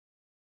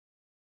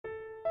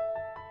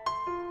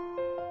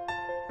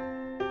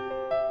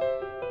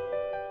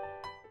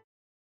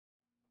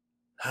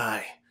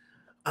Hi,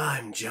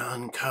 I'm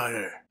John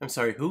Carter. I'm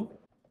sorry, who?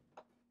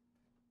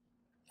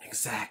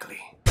 Exactly.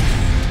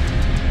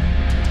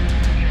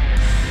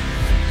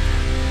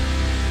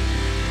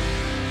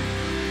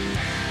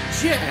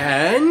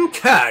 John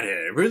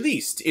Carter,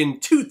 released in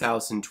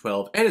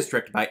 2012 and is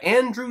directed by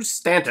Andrew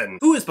Stanton,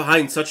 who is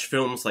behind such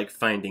films like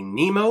Finding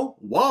Nemo,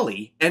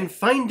 WALL-E, and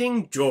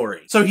Finding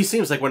Dory. So he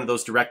seems like one of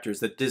those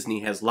directors that Disney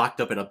has locked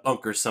up in a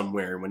bunker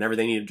somewhere. Whenever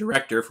they need a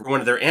director for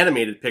one of their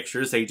animated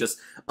pictures, they just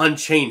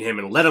unchain him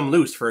and let him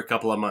loose for a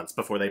couple of months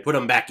before they put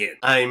him back in.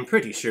 I'm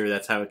pretty sure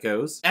that's how it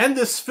goes. And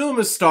this film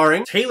is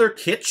starring Taylor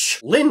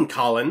Kitsch, Lynn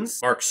Collins,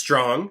 Mark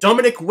Strong,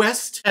 Dominic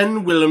West,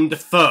 and Willem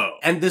Dafoe.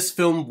 And this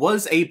film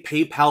was a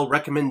PayPal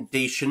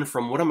recommendation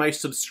from one of my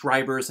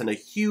subscribers, and a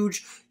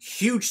huge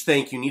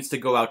thank you needs to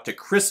go out to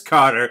Chris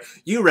Carter.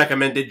 You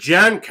recommended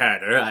John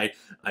Carter. I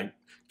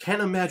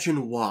can't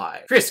imagine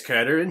why. Chris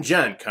Carter and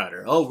John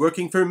Carter, all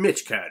working for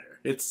Mitch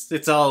Carter.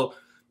 It's all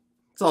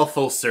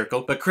full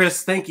circle. But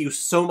Chris, thank you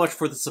so much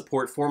for the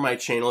support for my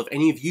channel. If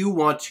any of you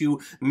want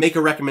to make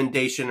a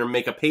recommendation or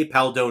make a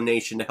PayPal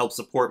donation to help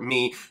support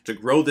me to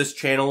grow this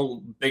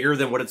channel bigger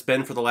than what it's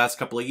been for the last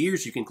couple of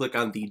years, you can click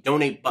on the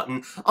donate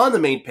button on the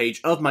main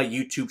page of my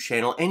YouTube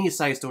channel. Any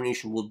size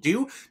donation will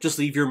do. Just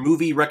leave your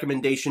movie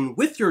recommendation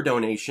with your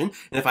donation,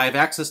 and if I have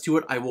access to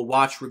it, I will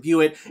watch, review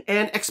it,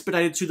 and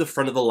expedite it to the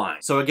front of the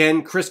line. So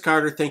again, Chris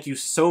Carter, thank you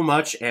so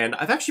much, and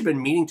I've actually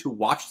been meaning to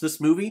watch this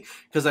movie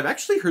because I've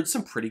actually heard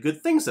some pretty good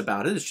things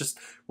about it. It's just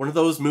one of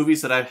those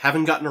movies that I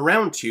haven't gotten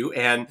around to,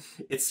 and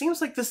it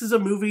seems like this is a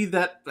movie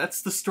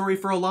that's the story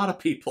for a lot of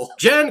people.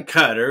 John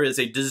Carter is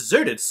a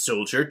deserted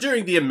soldier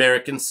during the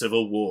American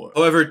Civil War.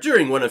 However,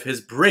 during one of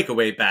his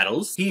breakaway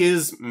battles, he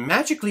is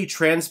magically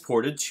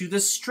transported to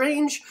this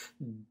strange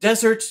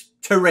desert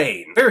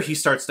terrain, where he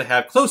starts to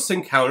have close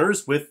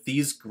encounters with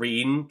these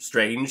green,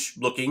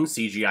 strange-looking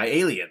CGI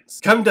aliens.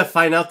 Come to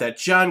find out that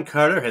John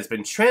Carter has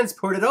been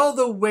transported all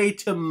the way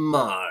to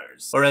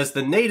Mars, or as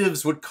the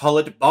natives would call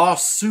it,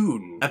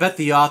 Barsoom. I bet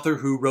the author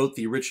who wrote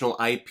the original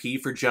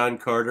IP for John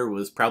Carter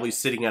was probably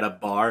sitting at a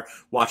bar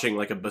watching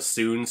like a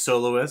bassoon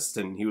soloist,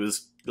 and he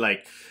was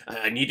like,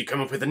 I need to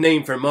come up with a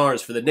name for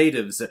Mars for the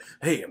natives.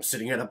 Hey, I'm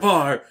sitting at a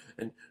bar,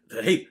 and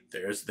hey,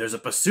 there's a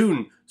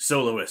bassoon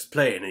soloist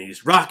playing, and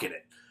he's rocking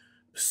it.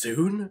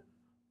 Bassoon?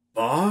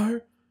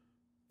 Barsoom.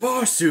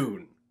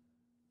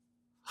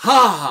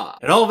 Ha!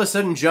 And all of a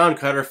sudden, John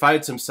Carter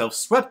finds himself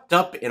swept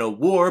up in a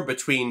war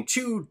between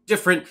two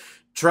different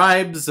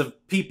tribes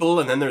of people,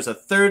 and then there's a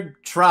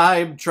third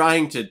tribe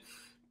trying to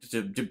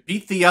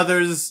beat the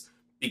others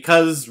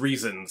because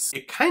reasons.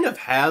 It kind of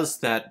has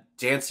that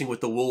Dancing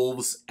with the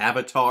Wolves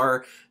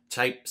Avatar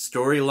type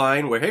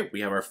storyline where, hey,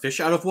 we have our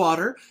fish out of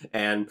water,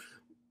 and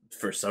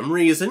for some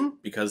reason,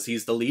 because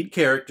he's the lead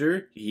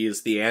character, he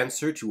is the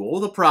answer to all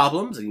the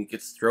problems, and he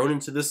gets thrown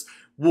into this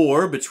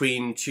war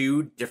between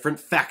two different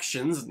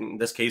factions, in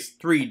this case,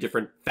 three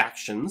different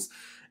factions,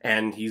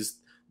 and he's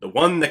the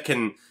one that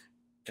can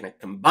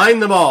combine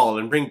them all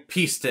and bring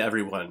peace to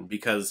everyone,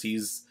 because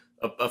he's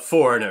a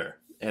foreigner,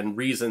 and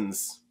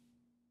reasons.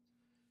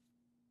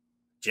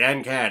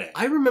 John Carter.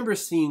 I remember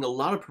seeing a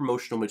lot of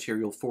promotional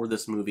material for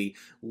this movie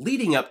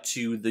leading up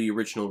to the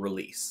original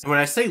release. And when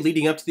I say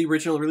leading up to the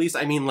original release,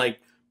 I mean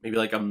like maybe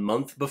like a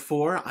month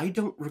before. I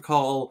don't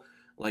recall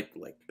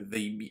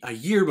a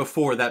year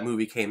before that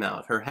movie came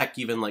out, or heck,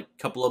 even like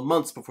a couple of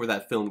months before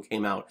that film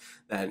came out,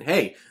 then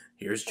hey,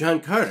 here's John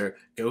Carter,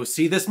 go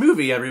see this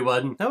movie,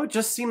 everyone. No, it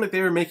just seemed like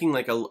they were making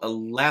like a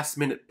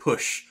last-minute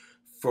push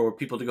for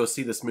people to go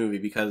see this movie,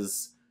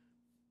 because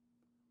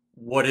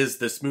what is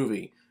this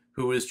movie?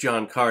 Who is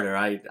John Carter?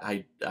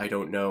 I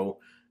don't know.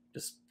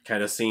 Just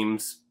kind of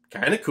seems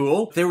kind of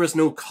cool. There was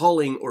no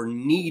calling or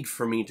need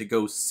for me to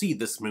go see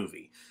this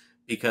movie.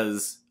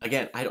 Because,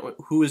 again,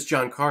 who is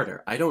John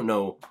Carter? I don't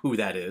know who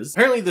that is.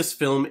 Apparently this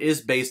film is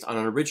based on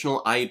an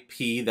original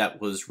IP that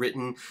was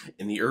written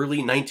in the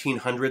early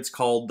 1900s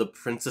called The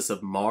Princess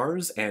of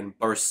Mars, and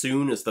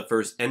Barsoom is the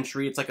first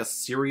entry. It's like a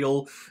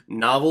serial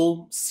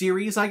novel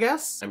series, I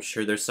guess. I'm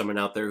sure there's someone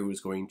out there who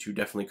is going to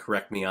definitely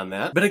correct me on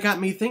that. But it got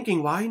me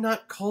thinking, why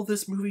not call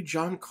this movie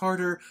John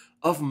Carter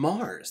of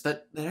Mars?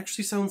 That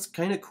actually sounds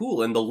kind of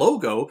cool. And the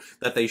logo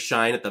that they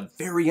shine at the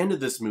very end of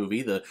this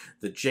movie, the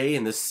J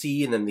and the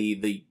C and then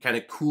the kind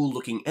of cool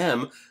looking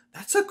M,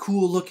 that's a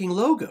cool looking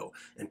logo.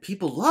 And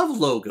people love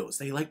logos.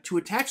 They like to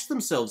attach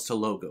themselves to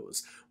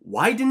logos.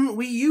 Why didn't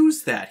we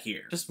use that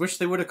here? Just wish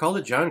they would have called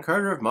it John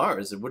Carter of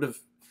Mars. It would have,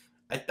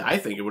 I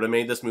think it would have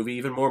made this movie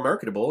even more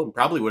marketable and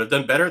probably would have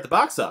done better at the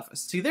box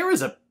office. See, there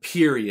was a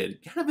period,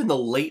 kind of in the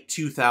late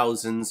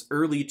 2000s,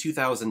 early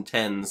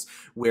 2010s,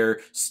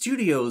 where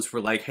studios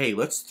were like, hey,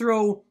 let's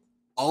throw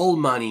all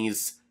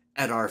monies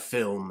at our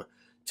film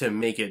to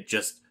make it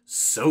just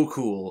so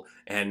cool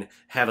and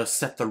have us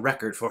set the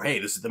record for, hey,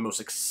 this is the most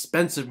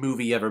expensive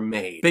movie ever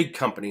made. Big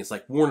companies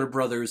like Warner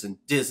Brothers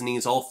and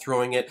Disney's all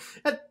throwing it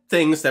at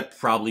things that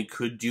probably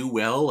could do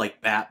well,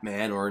 like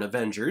Batman or an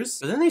Avengers.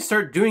 But then they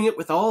start doing it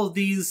with all of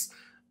these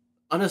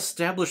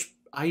unestablished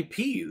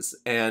IPs,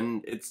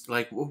 and it's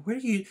like, well,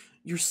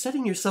 you're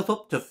setting yourself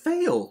up to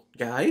fail,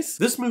 guys.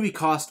 This movie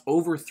cost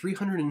over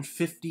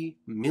 $350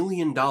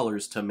 million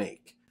to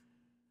make.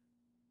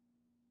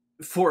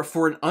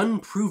 For an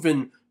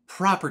unproven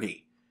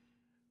property.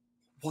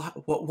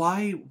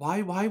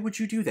 Why would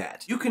you do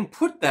that? You can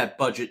put that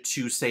budget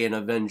to, say, an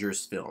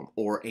Avengers film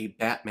or a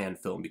Batman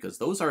film, because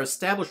those are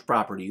established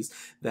properties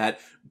that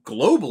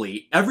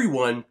globally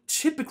everyone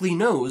typically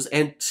knows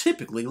and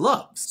typically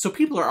loves. So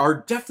people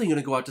are definitely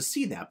going to go out to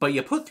see that. But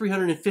you put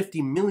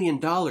 $350 million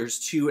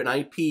to an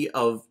IP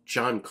of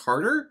John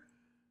Carter?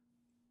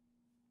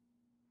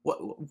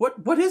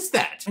 What is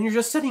that? And you're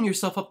just setting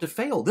yourself up to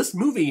fail. This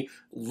movie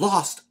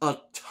lost a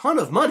ton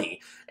of money,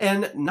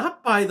 and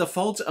not by the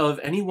fault of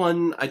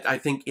anyone, I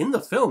think, in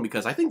the film,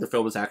 because I think the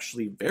film is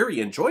actually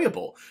very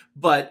enjoyable.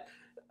 But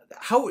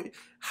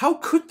how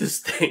could this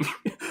thing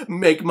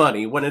make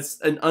money when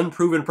it's an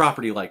unproven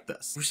property like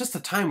this? It was just a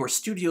time where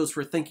studios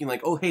were thinking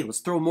like, oh hey, let's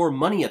throw more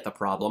money at the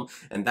problem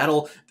and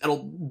that'll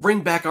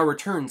bring back our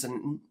returns.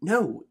 And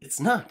no, it's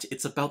not.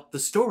 It's about the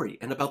story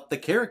and about the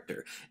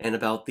character and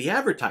about the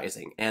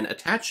advertising and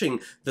attaching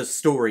the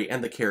story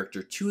and the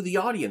character to the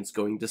audience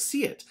going to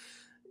see it.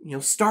 You know,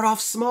 start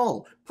off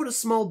small, put a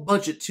small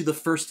budget to the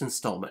first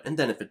installment, and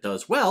then if it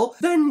does well,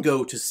 then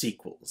go to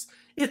sequels.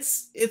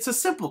 It's a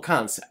simple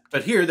concept.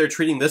 But here they're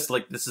treating this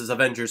like this is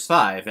Avengers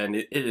 5, and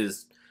it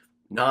is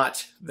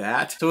not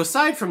that. So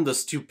aside from the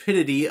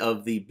stupidity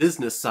of the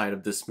business side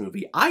of this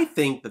movie, I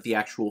think that the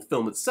actual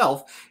film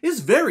itself is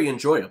very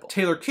enjoyable.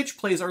 Taylor Kitsch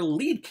plays our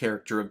lead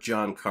character of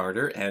John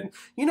Carter, and,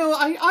 you know,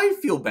 I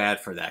feel bad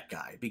for that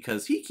guy,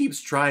 because he keeps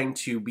trying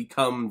to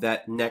become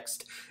that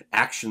next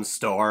action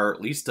star, or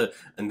at least the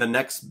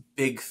next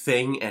big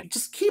thing, and he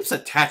just keeps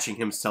attaching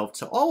himself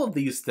to all of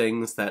these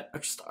things that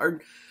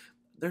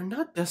they're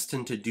not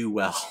destined to do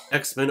well.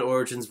 X-Men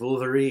Origins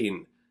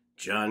Wolverine,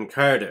 John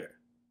Carter,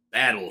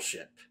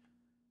 Battleship,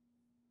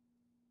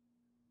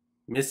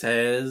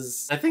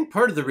 Mrs. I think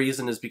part of the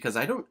reason is because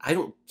I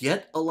don't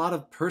get a lot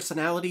of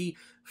personality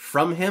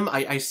from him.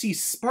 I see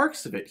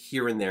sparks of it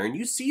here and there, and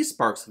you see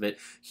sparks of it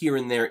here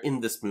and there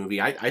in this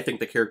movie. I think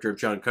the character of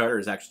John Carter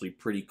is actually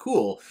pretty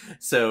cool,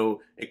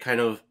 so it kind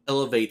of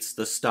elevates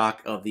the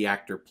stock of the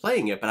actor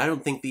playing it, but I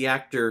don't think the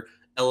actor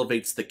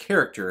elevates the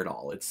character at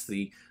all. It's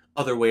the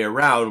other way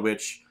around,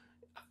 which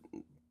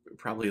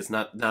probably is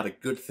not a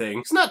good thing.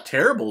 It's not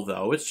terrible,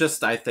 though. It's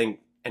just, I think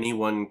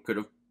anyone could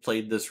have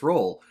played this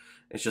role.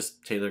 It's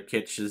just Taylor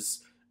Kitsch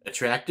is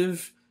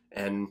attractive,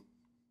 and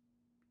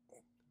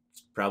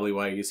it's probably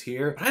why he's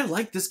here. But I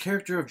like this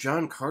character of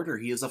John Carter.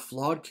 He is a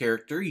flawed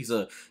character. He's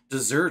a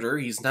deserter.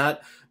 He's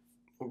not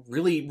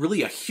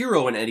really a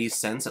hero in any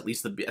sense, at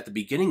least at the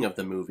beginning of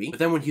the movie. But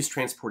then when he's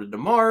transported to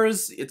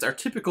Mars, it's our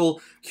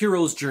typical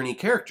hero's journey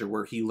character,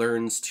 where he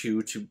learns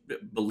to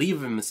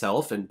believe in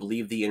himself and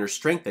believe the inner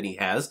strength that he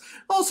has.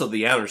 Also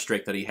the outer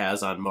strength that he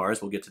has on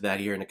Mars. We'll get to that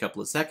here in a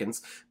couple of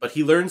seconds. But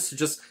he learns to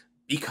just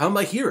become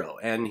a hero,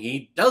 and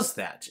he does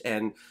that.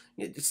 And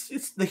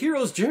it's the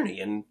hero's journey,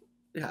 and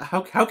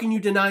how can you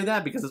deny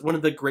that? Because it's one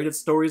of the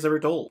greatest stories ever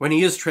told. When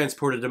he is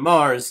transported to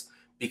Mars,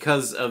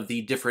 because of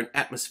the different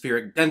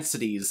atmospheric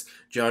densities,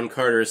 John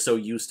Carter is so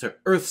used to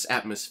Earth's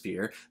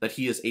atmosphere that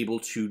he is able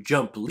to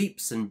jump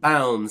leaps and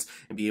bounds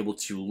and be able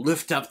to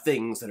lift up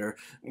things that are,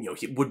 you know,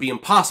 would be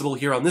impossible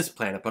here on this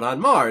planet. But on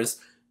Mars,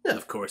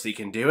 of course he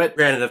can do it.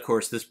 Granted, of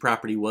course, this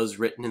property was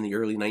written in the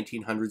early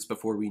 1900s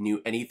before we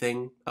knew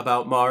anything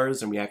about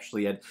Mars, and we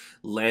actually had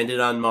landed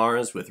on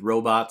Mars with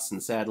robots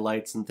and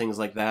satellites and things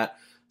like that.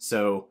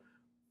 So,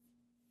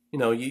 you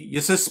know,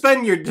 you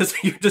suspend your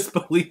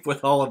disbelief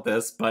with all of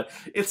this, but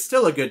it's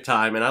still a good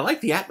time, and I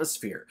like the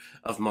atmosphere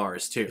of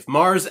Mars, too. If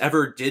Mars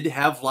ever did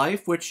have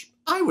life, which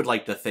I would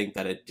like to think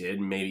that it did,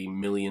 maybe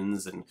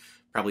millions and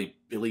probably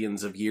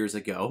billions of years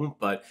ago,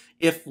 but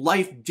if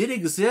life did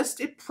exist,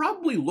 it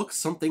probably looks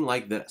something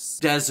like this.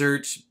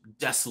 Desert,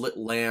 desolate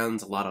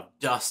lands, a lot of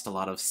dust, a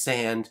lot of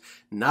sand,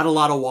 not a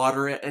lot of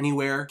water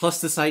anywhere, plus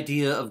this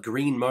idea of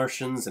green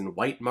Martians and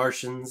white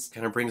Martians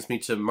kind of brings me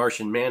to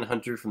Martian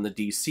Manhunter from the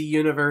DC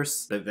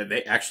universe.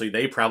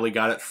 They probably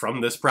got it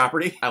from this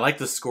property. I like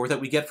the score that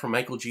we get from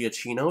Michael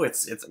Giacchino.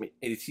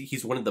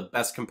 He's one of the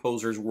best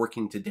composers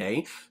working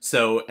today,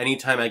 so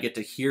anytime I get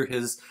to hear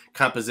his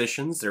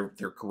compositions, they're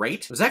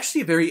great. It was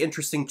actually a very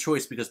interesting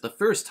choice, because the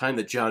first time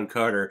that John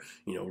Carter,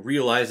 you know,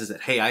 realizes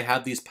that, hey, I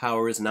have these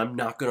powers and I'm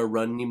not going to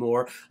run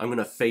anymore, I'm going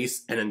to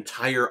face an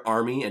entire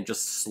army and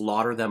just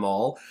slaughter them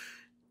all,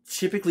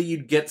 typically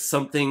you'd get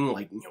something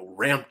like, you know,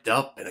 ramped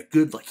up and a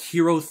good like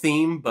hero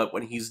theme, but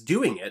when he's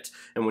doing it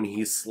and when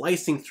he's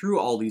slicing through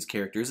all these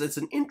characters, it's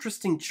an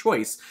interesting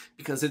choice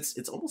because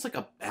it's almost like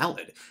a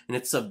ballad, and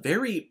it's a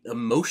very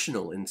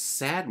emotional and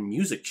sad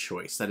music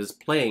choice that is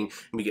playing,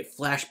 and we get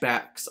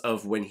flashbacks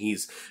of when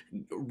he's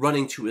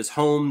running to his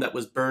home that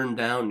was burned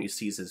down and he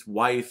sees his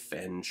wife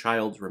and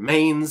child's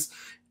remains.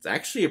 It's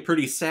actually a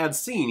pretty sad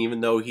scene, even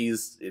though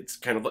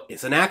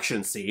it's an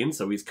action scene,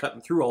 so he's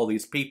cutting through all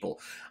these people.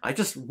 I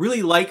just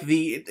really like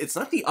it's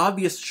not the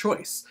obvious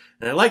choice,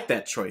 and I like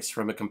that choice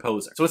from a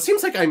composer. So it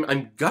seems like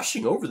I'm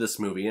gushing over this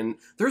movie, and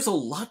there's a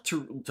lot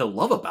to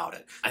love about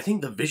it. I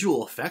think the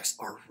visual effects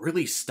are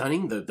really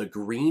stunning. The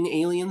green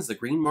aliens, the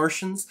green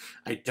Martians,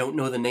 I don't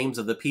know the names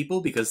of the people,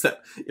 because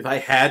if I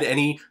had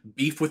any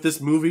beef with this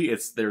movie,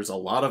 there's a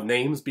lot of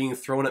names being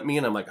thrown at me,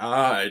 and I'm like,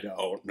 I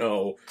don't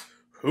know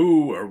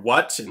who or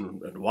what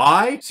and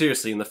why.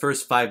 Seriously, in the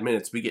first 5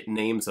 minutes, we get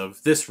names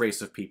of this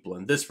race of people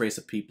and this race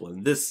of people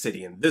and this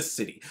city, and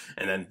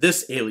then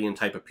this alien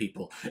type of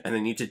people, and they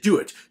need to do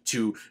it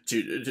to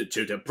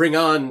bring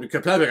on.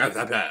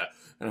 And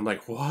I'm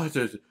like, what?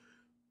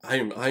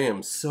 I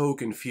am so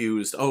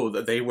confused. Oh,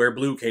 they wear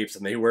blue capes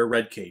and they wear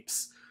red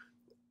capes,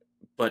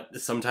 but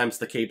sometimes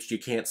the capes you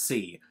can't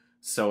see.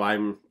 So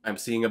I'm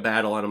seeing a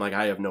battle and I'm like,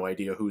 I have no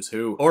idea who's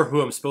who or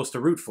who I'm supposed to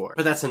root for.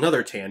 But that's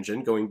another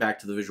tangent. Going back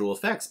to the visual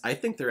effects, I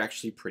think they're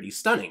actually pretty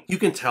stunning. You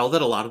can tell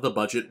that a lot of the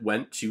budget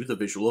went to the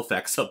visual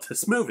effects of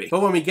this movie.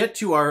 But when we get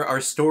to our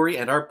story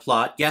and our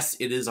plot, yes,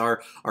 it is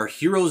our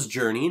hero's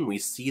journey, and we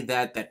see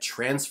that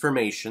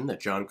transformation that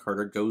John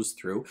Carter goes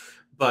through.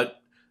 But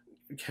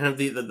kind of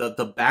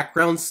the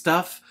background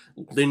stuff,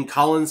 Lynn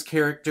Collins'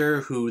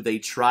 character, who they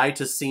try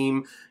to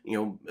seem,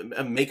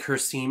 make her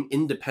seem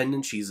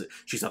independent. She's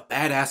a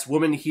badass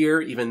woman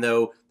here, even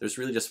though there's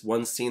really just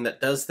one scene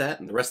that does that,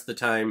 and the rest of the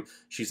time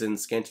she's in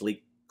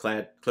scantily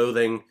clad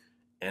clothing,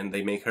 and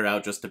they make her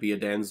out just to be a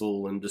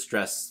damsel in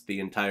distress the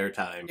entire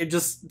time. You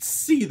just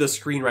see the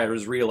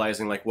screenwriters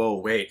realizing, like, whoa,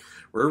 wait,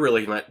 we're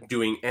really not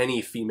doing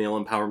any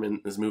female empowerment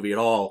in this movie at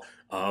all.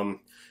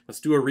 Let's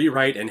do a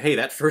rewrite, and hey,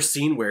 that first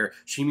scene where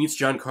she meets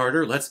John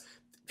Carter, let's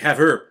have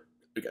her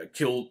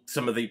kill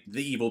some of the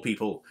evil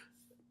people.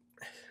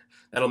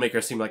 That'll make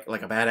her seem like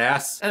a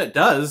badass. And it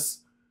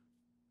does.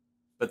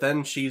 But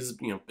then she's,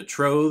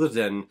 betrothed,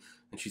 and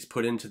she's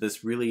put into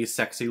this really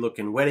sexy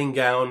looking wedding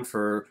gown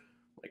for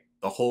like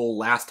the whole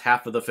last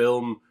half of the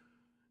film.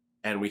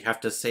 And we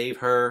have to save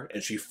her,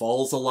 and she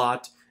falls a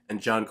lot,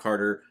 and John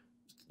Carter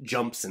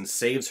jumps and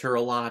saves her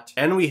a lot.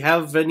 And we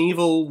have an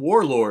evil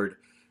warlord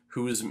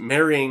who's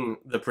marrying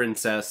the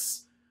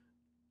princess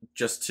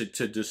just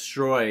to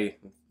destroy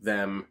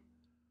them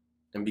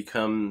and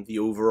become the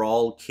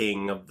overall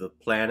king of the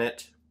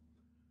planet.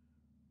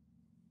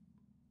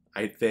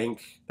 I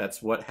think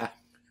that's what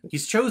happened.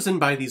 He's chosen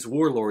by these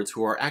warlords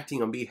who are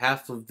acting on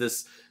behalf of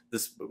this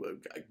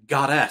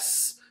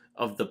goddess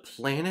of the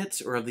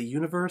planet or of the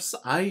universe.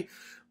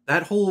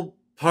 That whole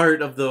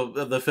part of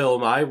the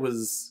film, I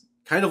was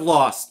kind of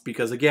lost,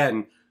 because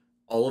again,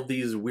 all of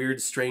these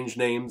weird, strange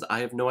names, I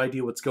have no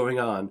idea what's going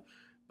on.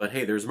 But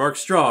hey, there's Mark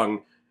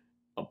Strong,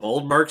 a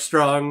bald Mark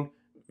Strong,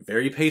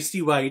 very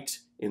pasty white,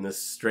 in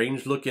this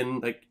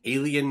strange-looking, like,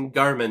 alien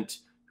garment,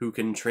 who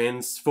can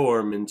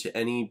transform into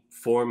any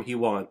form he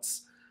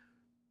wants.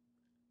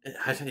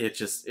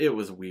 It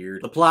was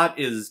weird. The plot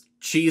is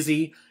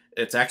cheesy,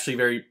 it's actually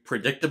very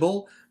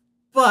predictable,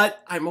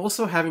 but I'm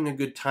also having a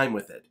good time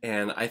with it,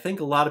 and I think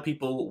a lot of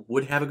people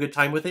would have a good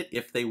time with it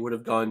if they would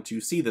have gone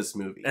to see this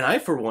movie. And I,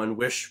 for one,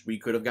 wish we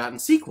could have gotten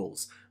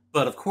sequels.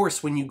 But of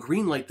course, when you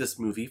greenlight this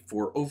movie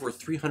for over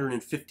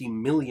 $350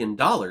 million,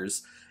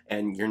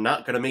 and you're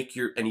not going to make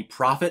any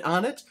profit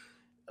on it,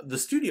 the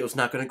studio's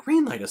not going to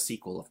greenlight a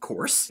sequel, of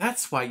course.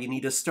 That's why you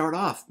need to start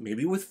off,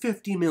 maybe with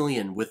 $50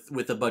 million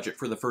with a budget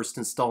for the first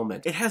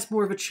installment. It has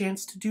more of a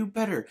chance to do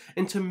better,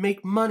 and to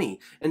make money,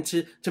 and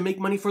to make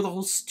money for the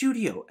whole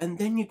studio, and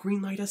then you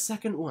greenlight a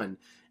second one.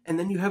 And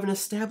then you have an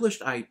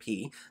established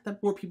IP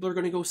that more people are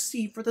going to go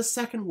see for the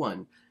second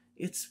one.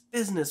 It's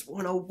business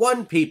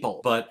 101,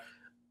 people! But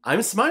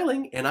I'm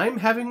smiling, and I'm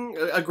having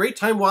a great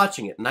time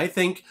watching it, and I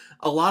think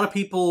a lot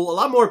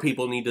more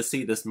people need to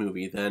see this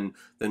movie than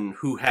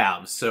who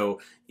have. So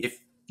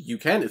if you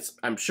can,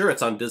 I'm sure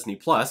it's on Disney+,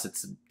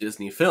 it's a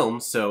Disney film,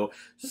 so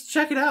just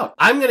check it out.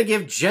 I'm gonna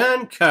give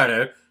John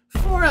Carter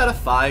 4 out of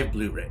 5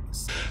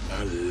 Blu-rays.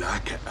 I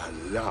like it a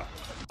lot.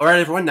 Alright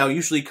everyone, now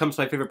usually comes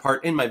my favorite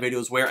part in my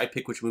videos where I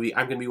pick which movie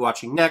I'm going to be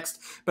watching next,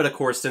 but of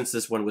course since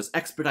this one was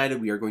expedited,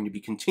 we are going to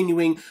be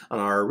continuing on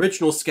our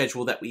original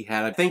schedule that we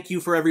had. Thank you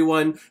for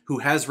everyone who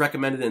has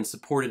recommended and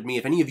supported me.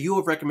 If any of you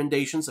have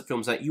recommendations of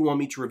films that you want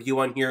me to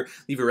review on here,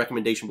 leave your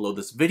recommendation below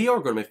this video,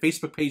 or go to my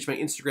Facebook page, my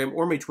Instagram,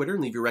 or my Twitter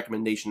and leave your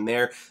recommendation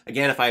there.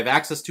 Again, if I have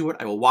access to it,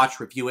 I will watch,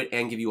 review it,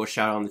 and give you a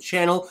shout out on the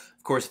channel.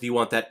 Of course, if you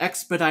want that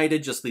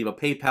expedited, just leave a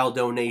PayPal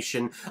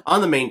donation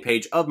on the main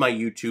page of my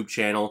YouTube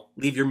channel.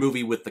 Leave your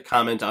movie with the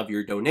comment of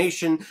your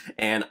donation,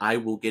 and I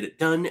will get it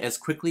done as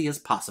quickly as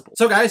possible.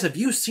 So guys, have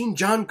you seen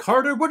John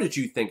Carter? What did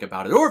you think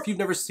about it? Or if you've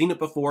never seen it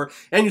before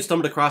and you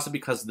stumbled across it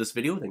because of this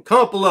video, then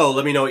comment below,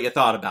 let me know what you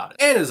thought about it.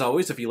 And as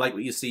always, if you like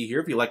what you see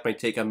here, if you like my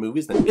take on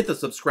movies, then hit the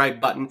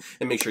subscribe button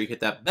and make sure you hit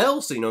that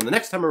bell so you know the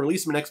next time I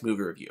release my next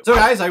movie review. So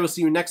guys, I will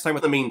see you next time.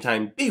 In the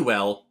meantime, be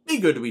well, be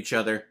good to each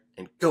other,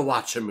 and go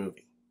watch a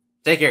movie.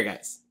 Take care,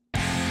 guys.